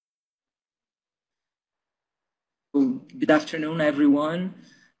Good afternoon, everyone.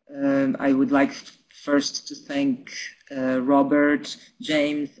 I would like first to thank Robert,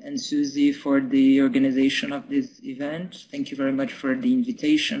 James, and Susie for the organization of this event. Thank you very much for the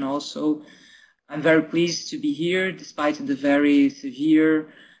invitation also. I'm very pleased to be here despite the very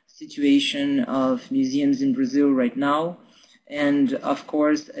severe situation of museums in Brazil right now. And of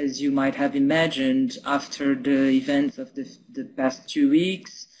course, as you might have imagined, after the events of the past 2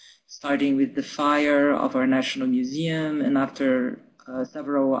 weeks, starting with the fire of our National Museum and after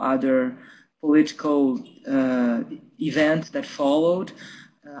several other political events that followed,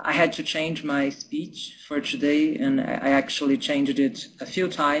 I had to change my speech for today, and I actually changed it a few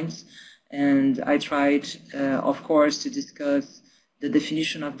times. And I tried, of course, to discuss the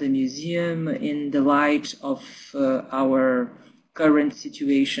definition of the museum in the light of our current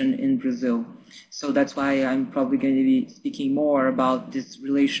situation in Brazil. So that's why I'm probably going to be speaking more about this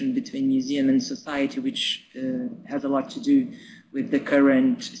relation between museum and society, which has a lot to do with the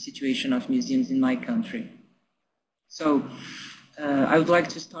current situation of museums in my country. So I would like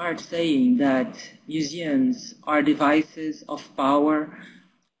to start saying that museums are devices of power,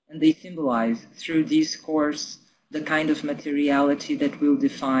 and they symbolize through discourse the kind of materiality that will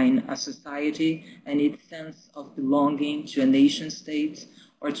define a society and its sense of belonging to a nation state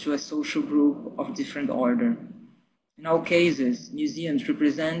or to a social group of different order. In all cases, museums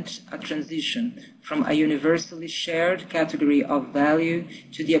represent a transition from a universally shared category of value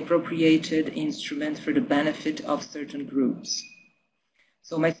to the appropriated instrument for the benefit of certain groups.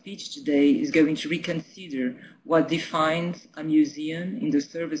 So my speech today is going to reconsider what defines a museum in the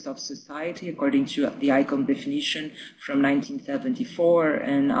service of society according to the ICOM definition from 1974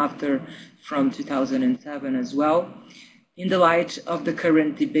 and after from 2007 as well, in the light of the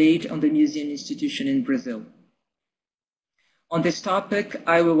current debate on the museum institution in Brazil. On this topic,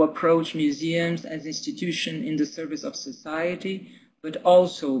 I will approach museums as institutions in the service of society, but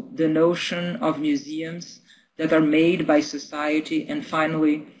also the notion of museums that are made by society, and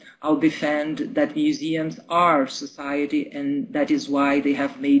finally, I'll defend that museums are society, and that is why they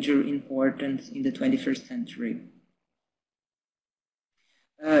have major importance in the 21st century.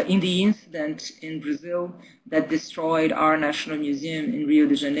 In the incident in Brazil that destroyed our National Museum in Rio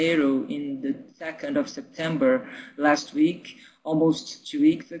de Janeiro in the 2nd of September last week, almost 2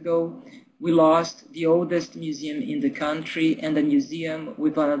 weeks ago, we lost the oldest museum in the country and a museum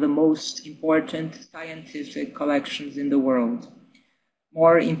with one of the most important scientific collections in the world.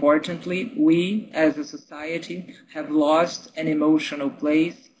 More importantly, we as a society have lost an emotional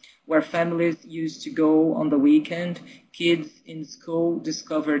place where families used to go on the weekend, kids in school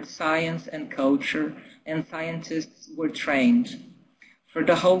discovered science and culture, and scientists were trained. For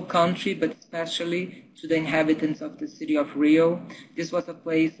the whole country, but especially to the inhabitants of the city of Rio, this was a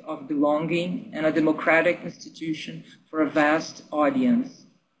place of belonging and a democratic institution for a vast audience.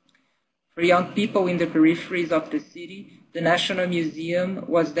 For young people in the peripheries of the city, the National Museum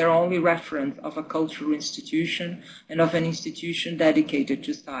was their only reference of a cultural institution and of an institution dedicated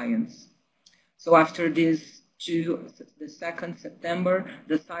to science. So after this, to the 2nd September,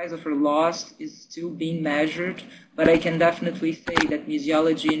 the size of her loss is still being measured, but I can definitely say that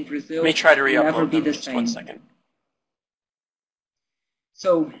museology in Brazil will never be the same. 1 second.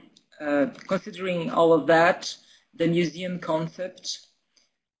 So, considering all of that, the museum concept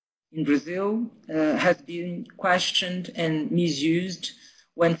in Brazil has been questioned and misused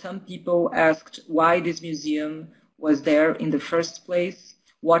when some people asked why this museum was there in the first place,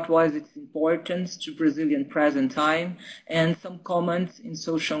 what was its importance to Brazilian present time, and some comments in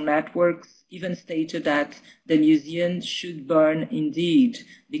social networks even stated that the museum should burn indeed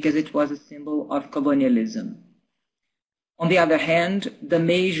because it was a symbol of colonialism. On the other hand, the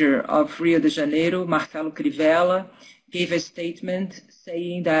mayor of Rio de Janeiro, Marcelo Crivella, gave a statement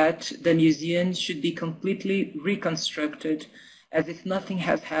saying that the museum should be completely reconstructed as if nothing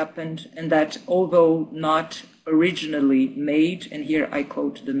has happened, and that although not originally made, and here I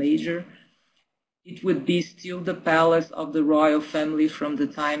quote the mayor, it would be still the palace of the royal family from the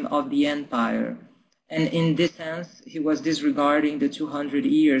time of the empire. And in this sense, he was disregarding the 200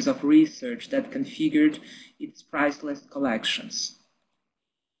 years of research that configured its priceless collections.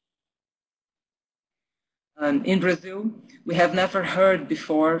 In Brazil, we have never heard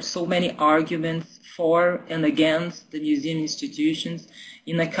before so many arguments for and against the museum institutions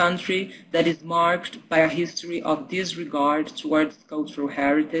in a country that is marked by a history of disregard towards cultural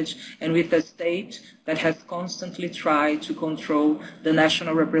heritage and with a state that has constantly tried to control the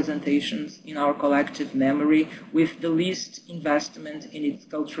national representations in our collective memory with the least investment in its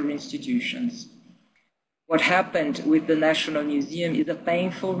cultural institutions. What happened with the National Museum is a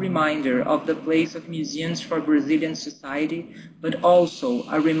painful reminder of the place of museums for Brazilian society, but also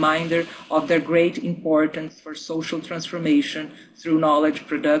a reminder of their great importance for social transformation through knowledge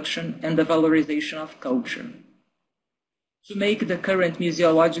production and the valorization of culture. To make the current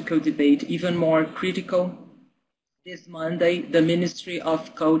museological debate even more critical, this Monday, the Ministry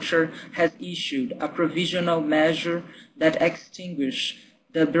of Culture has issued a provisional measure that extinguishes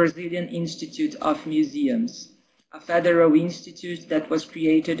the Brazilian Institute of Museums, a federal institute that was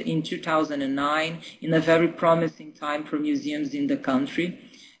created in 2009 in a very promising time for museums in the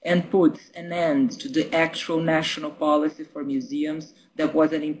country, and puts an end to the actual national policy for museums that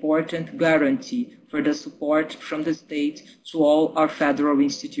was an important guarantee for the support from the state to all our federal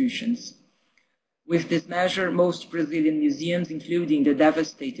institutions. With this measure, most Brazilian museums, including the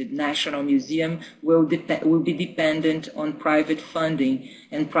devastated National Museum, will be dependent on private funding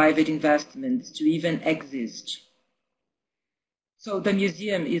and private investments to even exist. So the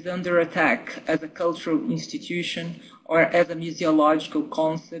museum is under attack as a cultural institution or as a museological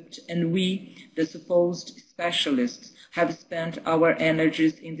concept, and we, the supposed specialists, have spent our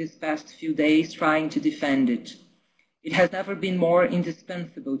energies in these past few days trying to defend it. It has never been more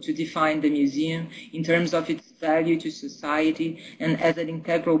indispensable to define the museum in terms of its value to society and as an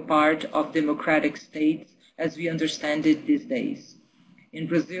integral part of democratic states as we understand it these days. In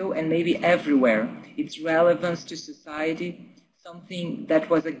Brazil and maybe everywhere, its relevance to society, something that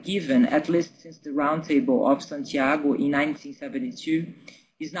was a given at least since the Roundtable of Santiago in 1972,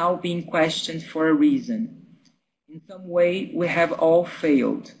 is now being questioned for a reason. In some way, we have all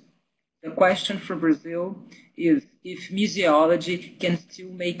failed. The question for Brazil is if museology can still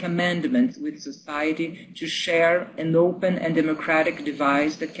make amendments with society to share an open and democratic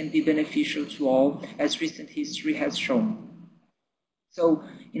device that can be beneficial to all, as recent history has shown. So,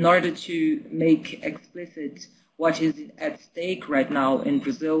 in order to make explicit what is at stake right now in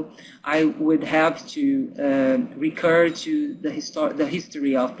Brazil, I would have to recur to the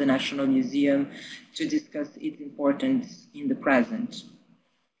history of the National Museum to discuss its importance in the present.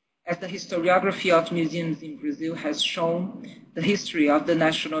 As the historiography of museums in Brazil has shown, the history of the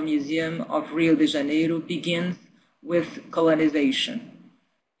National Museum of Rio de Janeiro begins with colonization.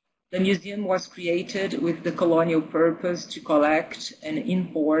 The museum was created with the colonial purpose to collect and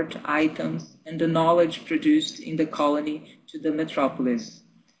import items and the knowledge produced in the colony to the metropolis.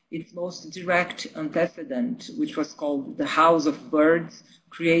 Its most direct antecedent, which was called the House of Birds,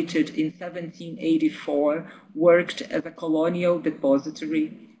 created in 1784, worked as a colonial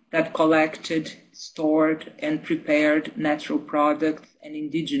depository that collected, stored, and prepared natural products and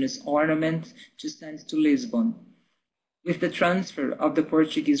indigenous ornaments to send to Lisbon. With the transfer of the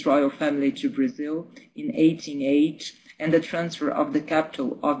Portuguese royal family to Brazil in 1808 and the transfer of the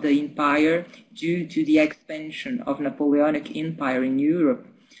capital of the empire due to the expansion of Napoleonic Empire in Europe,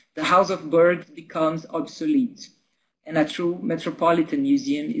 the House of Birds becomes obsolete, and a true metropolitan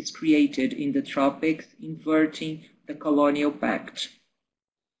museum is created in the tropics, inverting the colonial pact.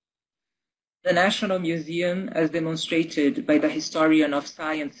 The National Museum, as demonstrated by the historian of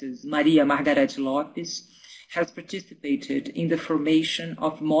sciences Maria Margarete Lopes, has participated in the formation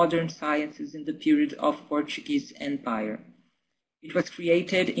of modern sciences in the period of Portuguese Empire. It was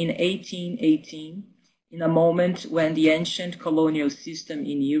created in 1818, in a moment when the ancient colonial system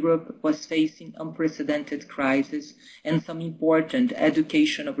in Europe was facing unprecedented crisis and some important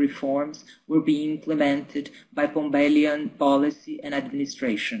educational reforms were being implemented by Pombalian policy and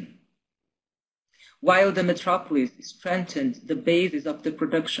administration. While the metropolis strengthened the basis of the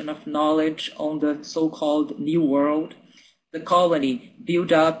production of knowledge on the so-called New World, the colony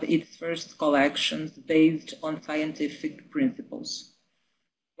built up its first collections based on scientific principles.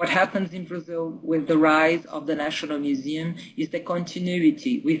 What happens in Brazil with the rise of the National Museum is the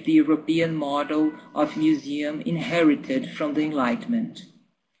continuity with the European model of museum inherited from the Enlightenment.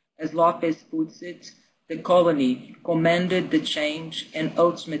 As Lopes puts it, the colony commanded the change and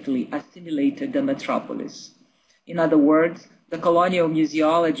ultimately assimilated the metropolis. In other words, the colonial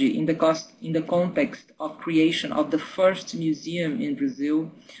museology in the context of creation of the first museum in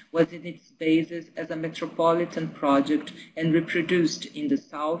Brazil was in its basis as a metropolitan project and reproduced in the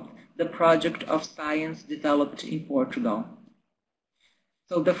south the project of science developed in Portugal.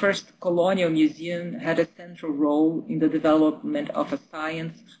 So the first colonial museum had a central role in the development of a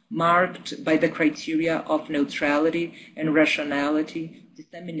science marked by the criteria of neutrality and rationality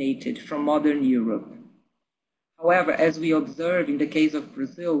disseminated from modern Europe. However, as we observe in the case of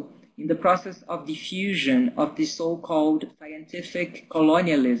Brazil, in the process of diffusion of the so-called scientific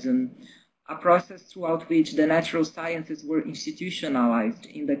colonialism, a process throughout which the natural sciences were institutionalized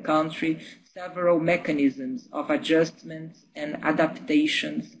in the country, several mechanisms of adjustments and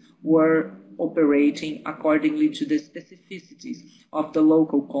adaptations were operating accordingly to the specificities of the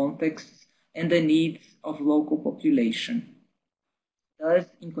local contexts and the needs of local population. Thus,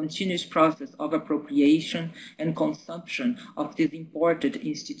 in continuous process of appropriation and consumption of this important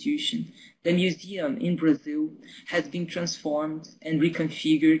institution, the museum in Brazil has been transformed and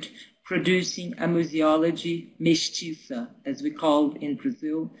reconfigured, producing a museology mestiça, as we call it in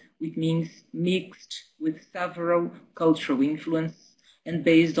Brazil, which means mixed with several cultural influences and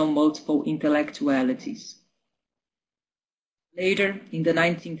based on multiple intellectualities. Later, in the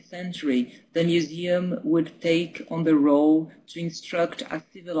 19th century, the museum would take on the role to instruct a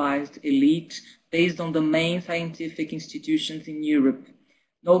civilized elite based on the main scientific institutions in Europe,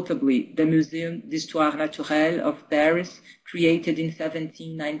 notably the Muséum d'Histoire Naturelle of Paris, created in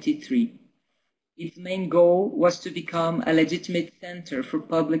 1793. Its main goal was to become a legitimate center for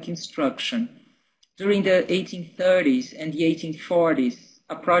public instruction. During the 1830s and the 1840s,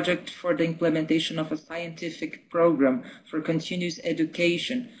 a project for the implementation of a scientific program for continuous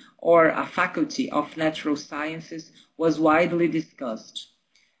education or a faculty of natural sciences was widely discussed.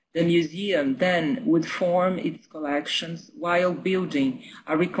 The museum then would form its collections while building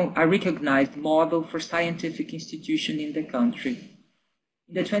a recognized model for scientific institution in the country.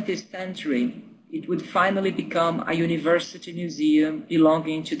 In the 20th century, it would finally become a university museum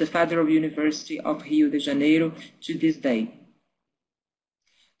belonging to the Federal University of Rio de Janeiro to this day.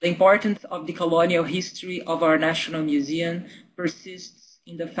 The importance of the colonial history of our National Museum persists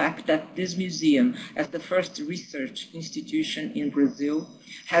in the fact that this museum, as the first research institution in Brazil,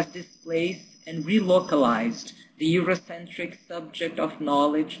 has displaced and relocalized the Eurocentric subject of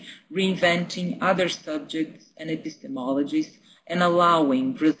knowledge, reinventing other subjects and epistemologies, and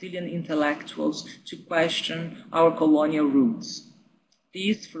allowing Brazilian intellectuals to question our colonial roots.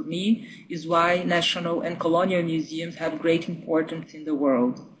 This, for me, is why national and colonial museums have great importance in the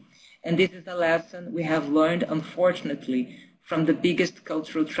world. And this is a lesson we have learned, unfortunately, from the biggest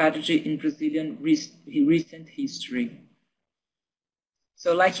cultural tragedy in Brazilian recent history.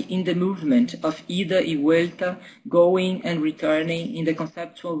 So like in the movement of ida y vuelta, going and returning in the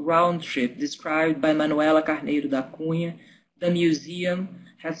conceptual round trip described by Manuela Carneiro da Cunha, the museum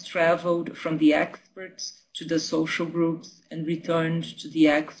has traveled from the experts to the social groups and returned to the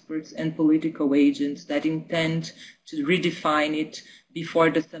experts and political agents that intend to redefine it before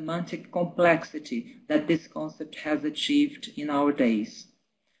the semantic complexity that this concept has achieved in our days.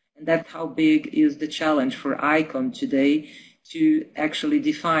 And that's how big is the challenge for ICOM today to actually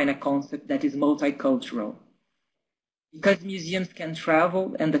define a concept that is multicultural. Because museums can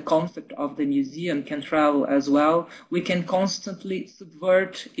travel and the concept of the museum can travel as well, we can constantly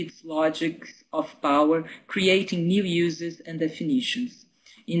subvert its logics of power, creating new uses and definitions.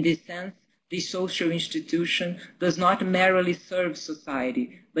 In this sense, this social institution does not merely serve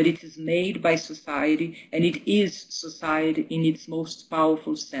society, but it is made by society, and it is society in its most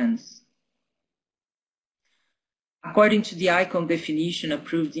powerful sense. According to the ICOM definition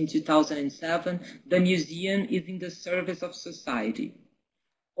approved in 2007, the museum is in the service of society.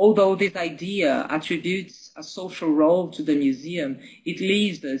 Although this idea attributes a social role to the museum, it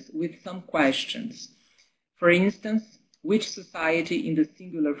leaves us with some questions. For instance, which society in the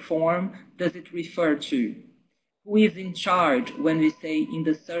singular form does it refer to? Who is in charge when we say in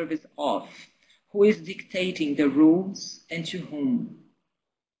the service of? Who is dictating the rules and to whom?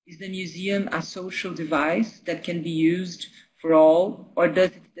 Is the museum a social device that can be used for all, or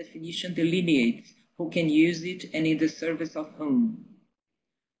does its definition delineate who can use it and in the service of whom?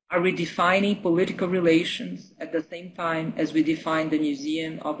 Are we defining political relations at the same time as we define the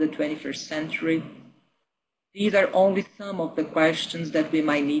museum of the 21st century? These are only some of the questions that we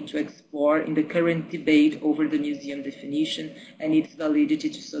might need to explore in the current debate over the museum definition and its validity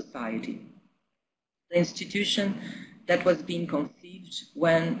to society. The institution that was being conceived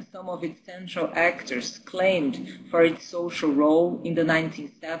when some of its central actors claimed for its social role in the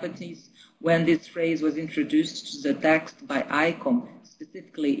 1970s, when this phrase was introduced to the text by ICOM,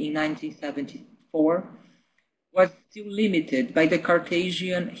 specifically in 1974, was still limited by the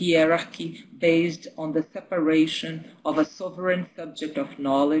Cartesian hierarchy based on the separation of a sovereign subject of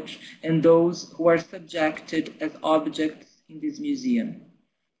knowledge and those who are subjected as objects in this museum.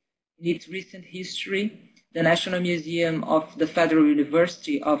 In its recent history, the National Museum of the Federal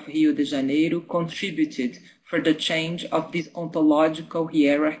University of Rio de Janeiro contributed for the change of this ontological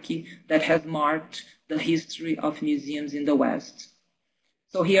hierarchy that has marked the history of museums in the West.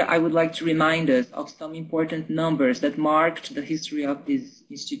 So here I would like to remind us of some important numbers that marked the history of this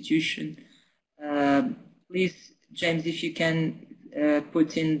institution. Please, James, if you can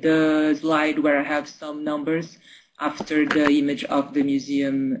put in the slide where I have some numbers after the image of the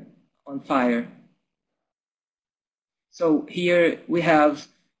museum on fire. So here we have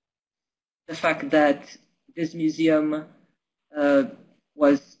the fact that this museum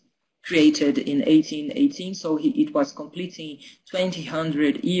was created in 1818, so it was completing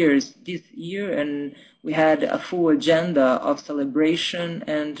 200 years this year, and we had a full agenda of celebration.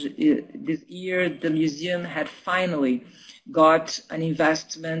 And this year the museum had finally got an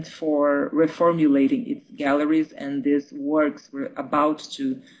investment for reformulating its galleries, and these works were about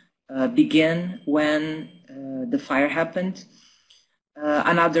to begin when the fire happened.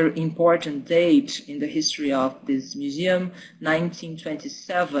 Another important date in the history of this museum,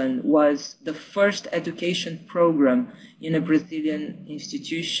 1927, was the first education program in a Brazilian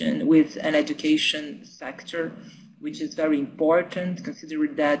institution with an education sector, which is very important,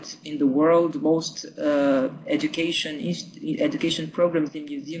 considering that in the world most education programs in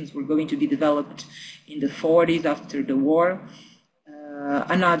museums were going to be developed in the 40s after the war.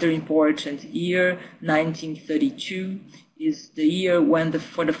 Another important year, 1932, is the year when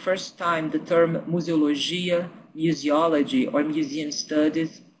for the first time the term museologia, museology, or museum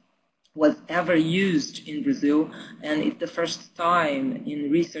studies was ever used in Brazil, and it's the first time in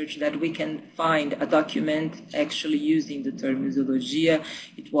research that we can find a document actually using the term museologia.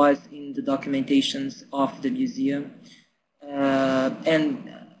 It was in the documentations of the museum. And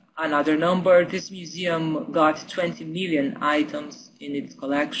another number, this museum got 20 million items in its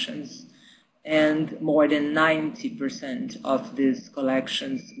collections, and more than 90% of these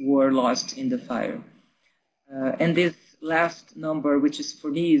collections were lost in the fire. And this last number, which is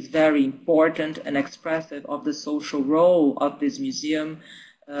for me is very important and expressive of the social role of this museum,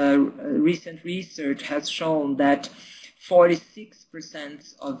 recent research has shown that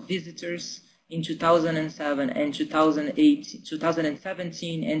 46% of visitors in 2007 and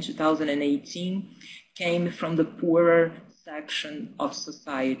 2017 and 2018 came from the poorer section of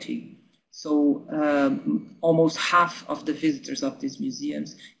society. So almost half of the visitors of these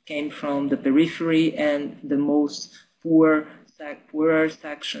museums came from the periphery and the most poorer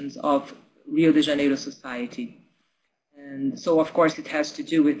sections of Rio de Janeiro society. And so, of course, it has to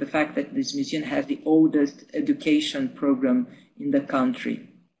do with the fact that this museum has the oldest education program in the country.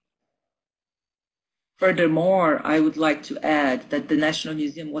 Furthermore, I would like to add that the National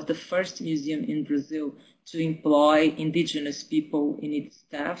Museum was the first museum in Brazil to employ indigenous people in its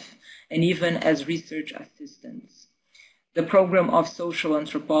staff and even as research assistants. The program of social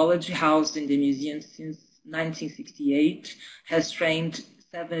anthropology housed in the museum since 1968 has trained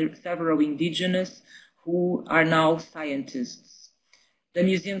several indigenous who are now scientists. The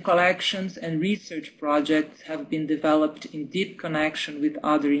museum collections and research projects have been developed in deep connection with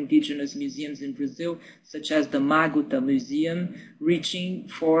other indigenous museums in Brazil, such as the Maguta Museum, reaching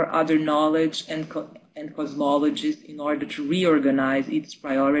for other knowledge and cosmologies in order to reorganize its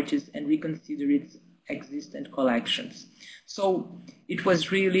priorities and reconsider its existent collections. So it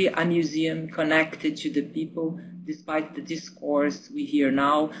was really a museum connected to the people, despite the discourse we hear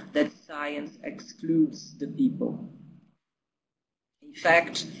now that science excludes the people. In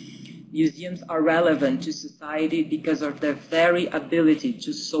fact, museums are relevant to society because of their very ability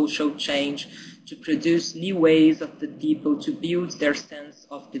to social change, to produce new ways of the people to build their sense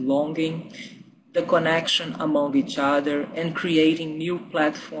of belonging, the connection among each other, and creating new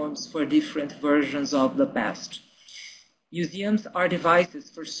platforms for different versions of the past. Museums are devices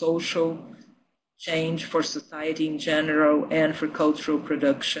for social change, for society in general, and for cultural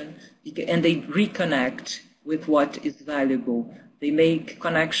production, and they reconnect with what is valuable. They make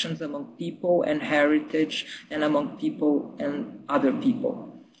connections among people and heritage, and among people and other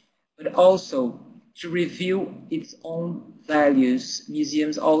people. But also, to review its own values,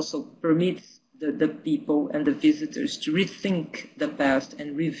 museums also permit the people and the visitors to rethink the past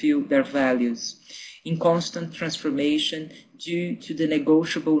and review their values in constant transformation due to the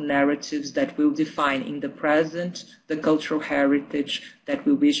negotiable narratives that will define in the present the cultural heritage that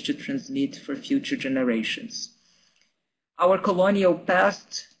we wish to transmit for future generations. Our colonial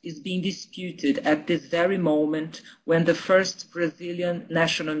past is being disputed at this very moment when the first Brazilian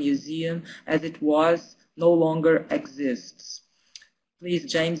National Museum, as it was, no longer exists. Please,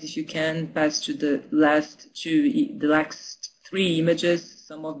 James, if you can pass to the last three images.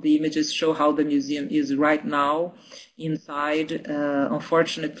 Some of the images show how the museum is right now inside.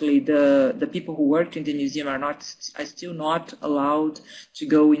 Unfortunately, the people who worked in the museum are still not allowed to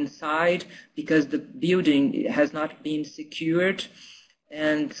go inside because the building has not been secured.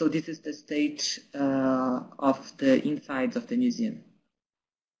 And so this is the state of the insides of the museum.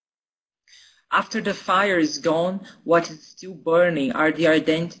 After the fire is gone, what is still burning are the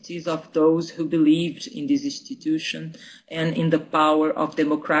identities of those who believed in this institution and in the power of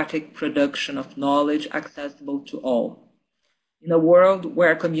democratic production of knowledge accessible to all. In a world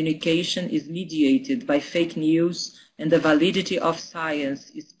where communication is mediated by fake news and the validity of science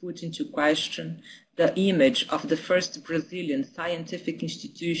is put into question, the image of the first Brazilian scientific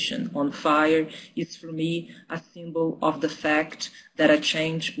institution on fire is for me a symbol of the fact that a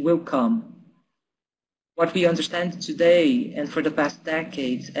change will come. What we understand today and for the past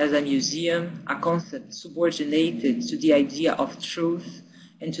decades as a museum, a concept subordinated to the idea of truth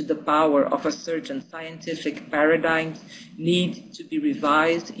and to the power of a certain scientific paradigm, need to be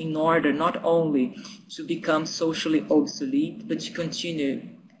revised in order not only to become socially obsolete, but to continue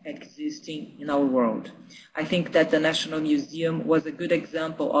existing in our world. I think that the National Museum was a good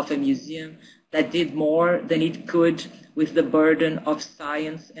example of a museum that did more than it could with the burden of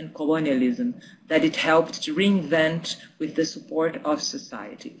science and colonialism, that it helped to reinvent with the support of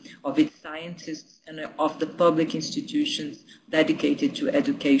society, of its scientists and of the public institutions dedicated to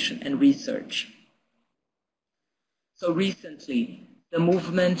education and research. So recently, the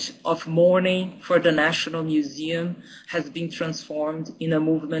movement of mourning for the National Museum has been transformed in a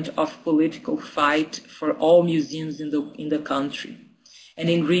movement of political fight for all museums in the country. And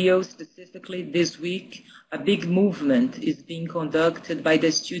in Rio, specifically this week, a big movement is being conducted by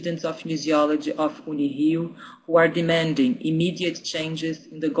the students of museology of Unirio, who are demanding immediate changes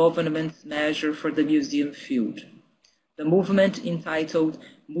in the government's measure for the museum field. The movement, entitled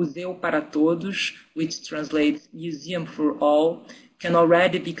Museu para Todos, which translates Museum for All, can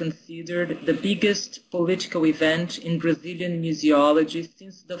already be considered the biggest political event in Brazilian museology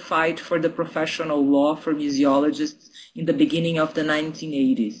since the fight for the professional law for museologists in the beginning of the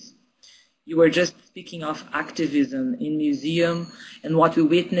 1980s. You were just speaking of activism in museum, and what we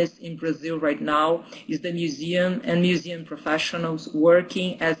witness in Brazil right now is the museum and museum professionals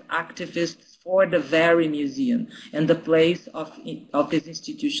working as activists for the very museum and the place of these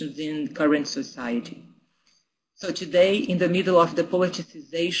institutions in current society. So today, in the middle of the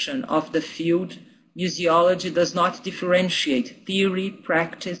politicization of the field, museology does not differentiate theory,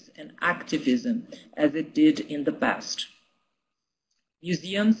 practice, and activism as it did in the past.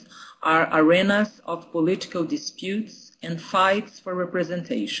 Museums are arenas of political disputes and fights for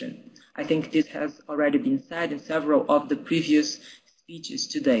representation. I think this has already been said in several of the previous speeches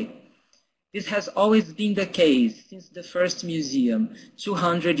today. This has always been the case since the first museum,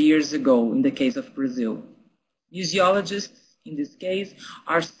 200 years ago, in the case of Brazil. Museologists, in this case,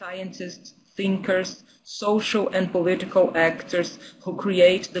 are scientists, thinkers, social and political actors who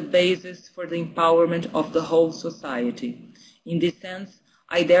create the basis for the empowerment of the whole society. In this sense,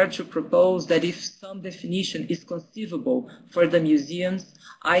 I dare to propose that if some definition is conceivable for the museums,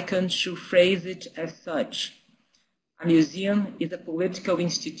 I should phrase it as such. A museum is a political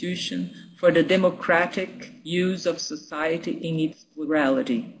institution for the democratic use of society in its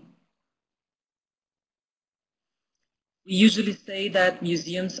plurality. We usually say that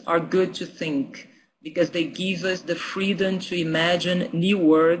museums are good to think because they give us the freedom to imagine new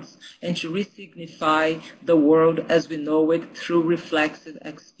words and to re-signify the world as we know it through reflexive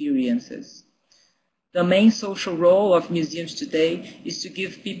experiences. The main social role of museums today is to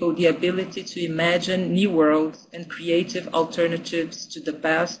give people the ability to imagine new worlds and creative alternatives to the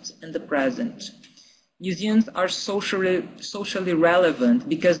past and the present. Museums are socially relevant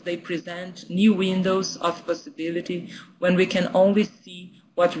because they present new windows of possibility when we can only see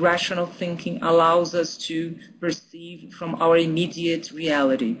what rational thinking allows us to perceive from our immediate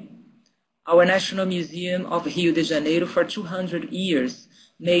reality. Our National Museum of Rio de Janeiro for 200 years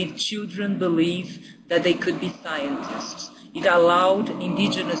made children believe that they could be scientists. It allowed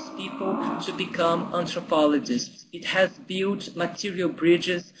indigenous people to become anthropologists. It has built material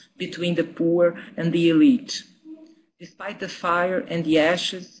bridges between the poor and the elite. Despite the fire and the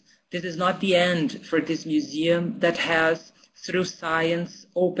ashes, this is not the end for this museum that has, through science,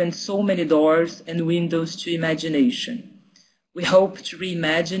 opened so many doors and windows to imagination. We hope to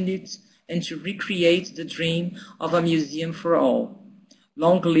reimagine it and to recreate the dream of a museum for all.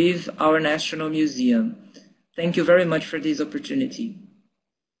 Long live our National Museum. Thank you very much for this opportunity.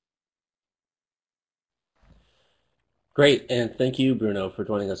 Great, and thank you, Bruno, for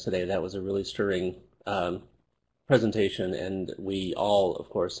joining us today. That was a really stirring presentation, and we all, of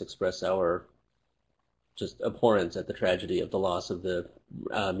course, express our just abhorrence at the tragedy of the loss of the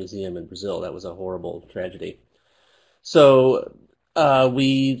museum in Brazil. That was a horrible tragedy. So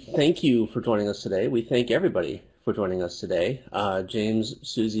we thank you for joining us today. We thank everybody for joining us today. James,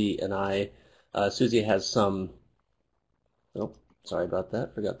 Susie, and I. Susie has some. Oh, Sorry about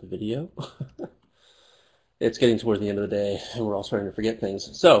that. Forgot the video. It's getting towards the end of the day, and we're all starting to forget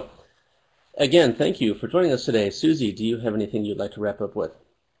things. So, again, thank you for joining us today. Susie, do you have anything you'd like to wrap up with?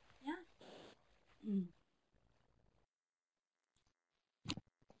 Yeah.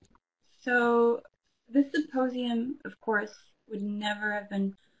 So this symposium, of course, would never have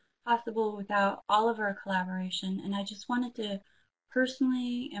been possible without all of our collaboration. And I just wanted to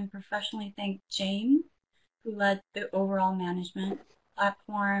personally and professionally thank James, who led the overall management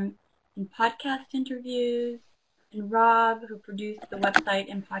platform and podcast interviews, and Rob, who produced the website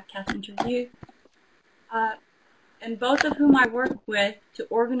and podcast interviews, and both of whom I worked with to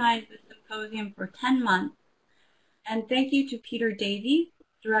organize the symposium for 10 months. And thank you to Peter Davies,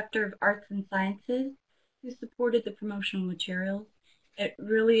 Director of Arts and Sciences, who supported the promotional materials. It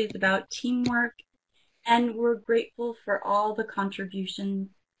really is about teamwork, and we're grateful for all the contributions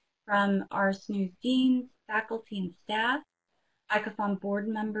from our SNOOS deans, faculty, and staff, ICAFON board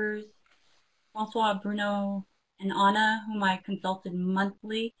members, Francois, Bruno, and Anna, whom I consulted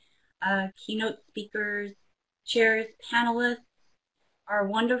monthly, keynote speakers, chairs, panelists, our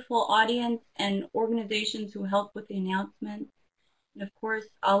wonderful audience, and organizations who helped with the announcements, and of course,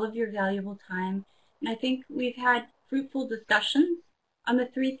 all of your valuable time. And I think we've had fruitful discussions on the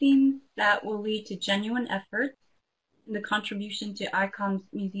 3 themes that will lead to genuine efforts in the contribution to ICOM's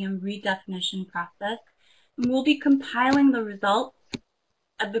museum redefinition process. And we'll be compiling the results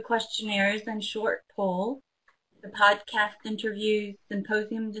of the questionnaires and short poll, the podcast interviews,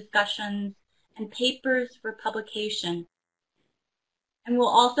 symposium discussions, and papers for publication. And we'll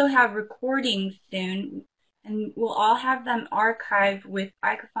also have recordings soon, and we'll all have them archived with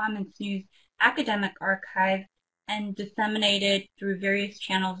ICAFON and SNOOS Academic Archive and disseminated through various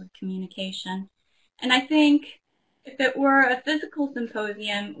channels of communication. And I think if it were a physical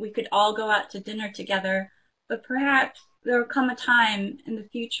symposium, we could all go out to dinner together, but perhaps there will come a time in the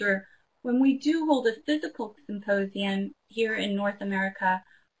future when we do hold a physical symposium here in North America,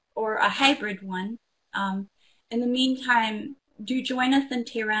 or a hybrid one. In the meantime, do join us in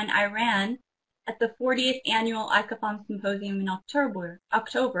Tehran, Iran at the 40th Annual ICAFON Symposium in October.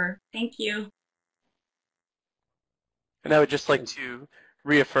 Thank you. And I would just like to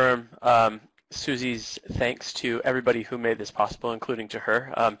reaffirm Susie's thanks to everybody who made this possible, including to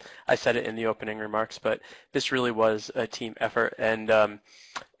her. I said it in the opening remarks, but this really was a team effort, and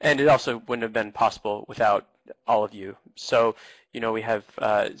it also wouldn't have been possible without all of you. So, we have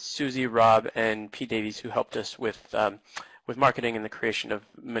Susie, Rob, and Pete Davies who helped us with marketing and the creation of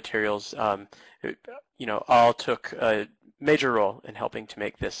materials. All took a major role in helping to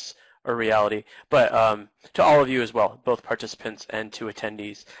make this a reality. But to all of you as well, both participants and to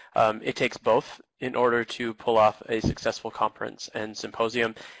attendees, it takes both in order to pull off a successful conference and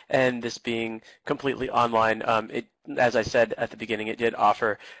symposium. And this being completely online, as I said at the beginning, it did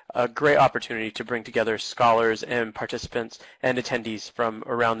offer a great opportunity to bring together scholars and participants and attendees from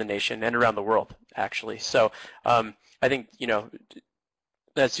around the nation and around the world, actually. So I think,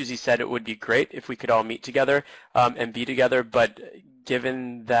 as Susie said, it would be great if we could all meet together and be together, but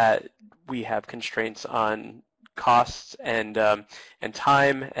given that we have constraints on costs and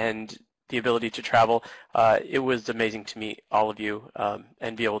time and the ability to travel, it was amazing to meet all of you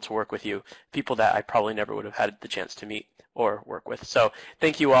and be able to work with you, people that I probably never would have had the chance to meet or work with. So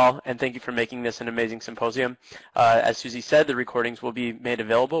thank you all, and thank you for making this an amazing symposium. As Susie said, the recordings will be made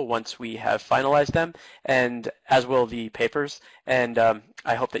available once we have finalized them, and as will the papers. And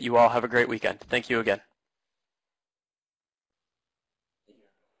I hope that you all have a great weekend. Thank you again.